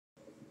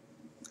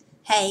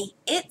Hey,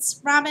 it's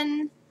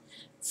Robin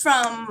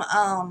from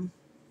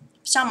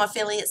Pajama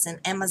Affiliates and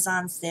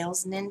Amazon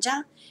Sales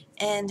Ninja,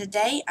 and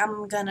today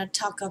I'm going to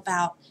talk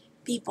about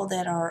people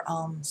that are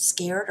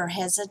scared or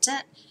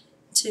hesitant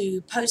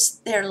to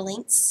post their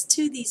links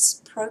to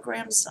these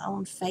programs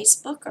on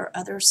Facebook or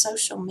other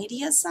social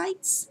media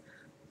sites.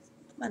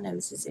 My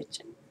nose is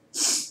itching.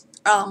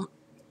 Um,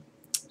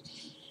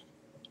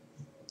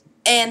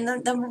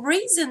 and the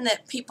reason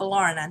that people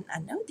are, and I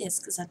know this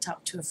because I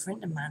talked to a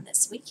friend of mine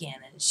this weekend,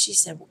 and she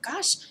said, well,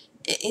 gosh,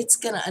 it's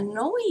going to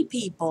annoy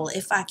people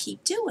if I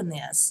keep doing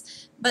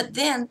this. But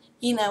then,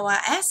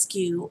 I ask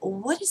you,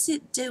 what is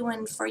it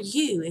doing for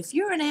you? If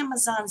you're an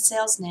Amazon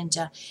sales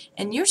ninja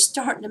and you're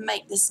starting to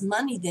make this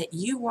money that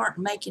you weren't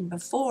making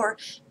before,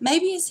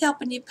 maybe it's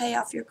helping you pay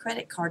off your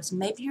credit cards.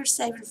 Maybe you're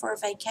saving for a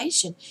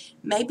vacation.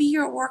 Maybe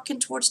you're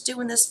working towards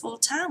doing this full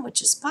time,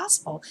 which is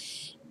possible.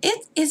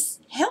 It is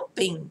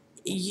helping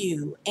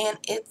you, and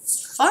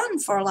it's fun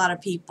for a lot of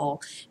people,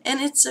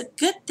 and it's a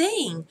good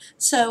thing.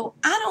 So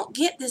I don't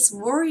get this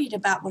worried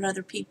about what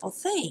other people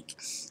think.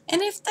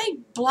 And if they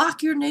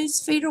block your news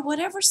feed or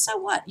whatever, so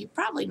what? You're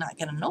probably not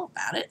going to know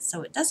about it,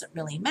 so it doesn't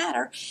really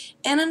matter.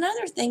 And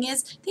another thing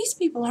is, these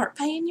people aren't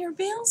paying your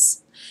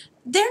bills.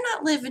 They're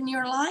not living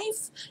your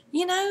life.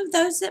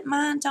 Those that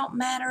mind don't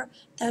matter.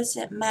 Those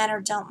that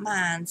matter don't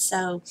mind.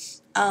 So,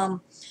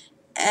 and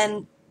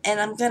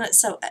I'm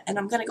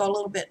gonna go a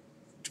little bit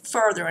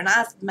further, and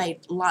I've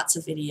made lots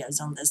of videos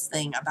on this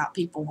thing about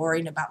people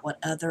worrying about what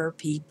other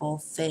people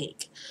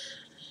think.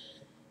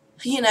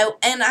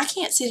 And I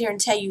can't sit here and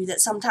tell you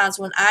that sometimes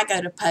when I go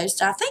to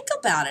post, I think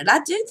about it. I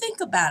do think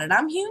about it.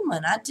 I'm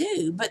human. I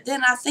do. But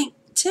then I think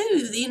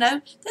too,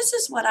 this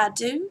is what I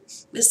do.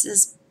 This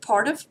is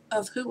part of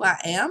who I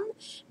am,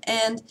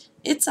 and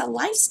it's a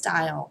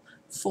lifestyle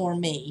for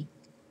me.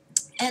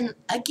 And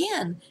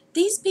again,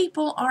 these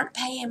people aren't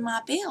paying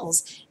my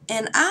bills.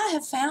 And I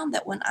have found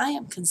that when I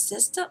am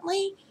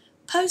consistently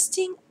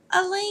posting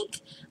a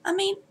link, I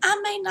may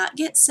not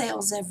get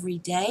sales every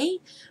day,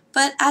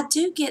 but I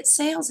do get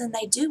sales and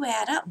they do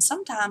add up. And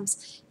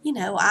sometimes,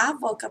 I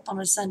woke up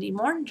on a Sunday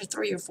morning to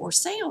 3 or 4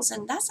 sales,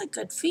 and that's a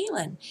good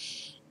feeling.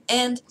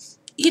 And,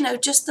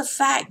 just the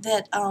fact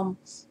that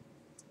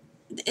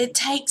it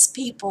takes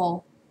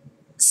people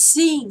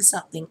seeing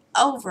something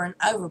over and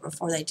over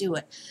before they do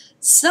it.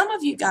 Some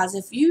of you guys,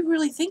 if you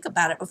really think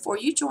about it, before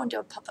you joined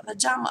a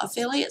Pajama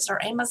Affiliates or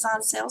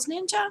Amazon Sales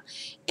Ninja,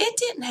 it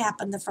didn't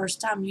happen the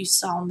first time you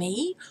saw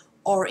me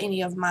or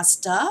any of my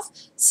stuff.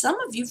 Some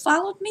of you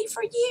followed me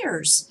for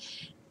years.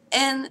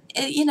 And,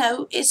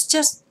 it's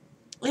just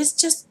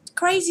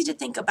crazy to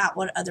think about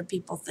what other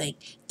people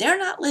think. They're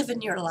not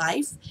living your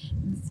life.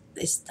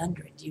 It's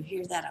thundering. Do you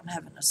hear that? I'm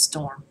having a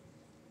storm.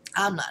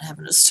 I'm not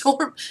having a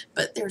storm,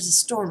 but there's a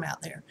storm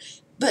out there.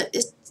 But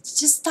it's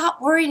just stop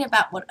worrying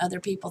about what other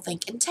people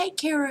think and take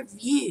care of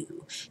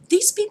you.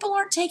 These people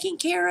aren't taking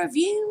care of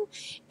you.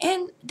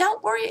 And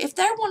don't worry, if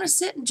they want to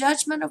sit in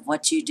judgment of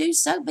what you do,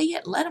 so be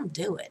it. Let them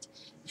do it.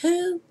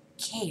 Who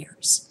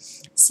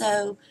cares?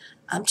 So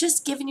I'm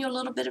just giving you a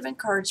little bit of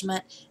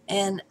encouragement.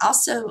 And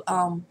also,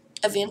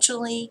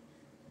 eventually,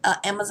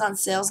 Amazon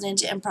Sales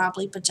Ninja and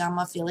probably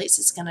Pajama Affiliates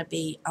is going to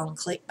be on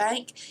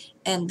ClickBank.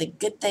 And the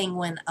good thing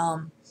when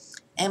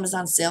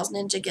Amazon Sales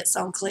Ninja gets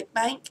on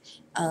ClickBank,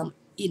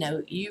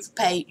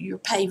 you're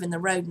paving the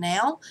road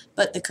now,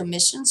 but the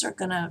commissions are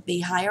going to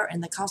be higher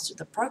and the cost of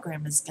the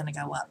program is going to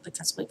go up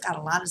because we've got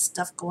a lot of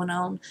stuff going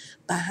on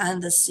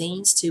behind the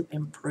scenes to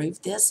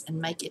improve this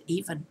and make it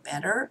even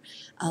better,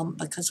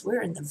 because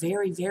we're in the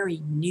very,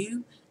 very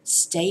new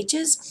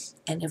stages.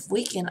 And if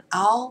we can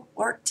all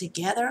work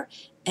together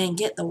and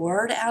get the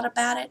word out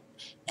about it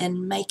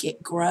and make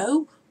it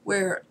grow,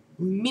 where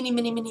many,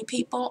 many, many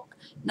people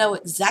know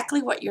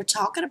exactly what you're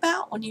talking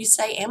about when you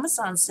say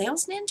Amazon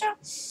Sales Ninja,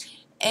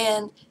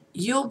 and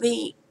you'll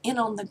be in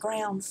on the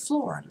ground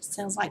floor. It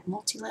sounds like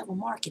multi-level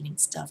marketing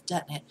stuff,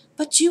 doesn't it?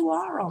 But you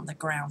are on the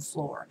ground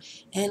floor,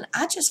 and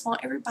I just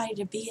want everybody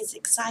to be as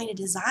excited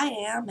as I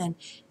am, and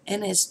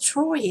as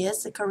Troy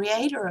is, the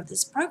creator of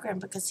this program,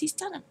 because he's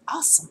done an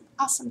awesome,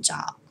 awesome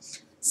job.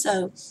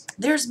 So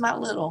there's my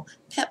little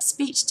pep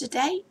speech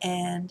today,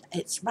 and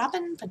it's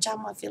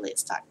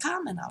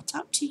RobinPajamaAffiliates.com, and I'll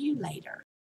talk to you later.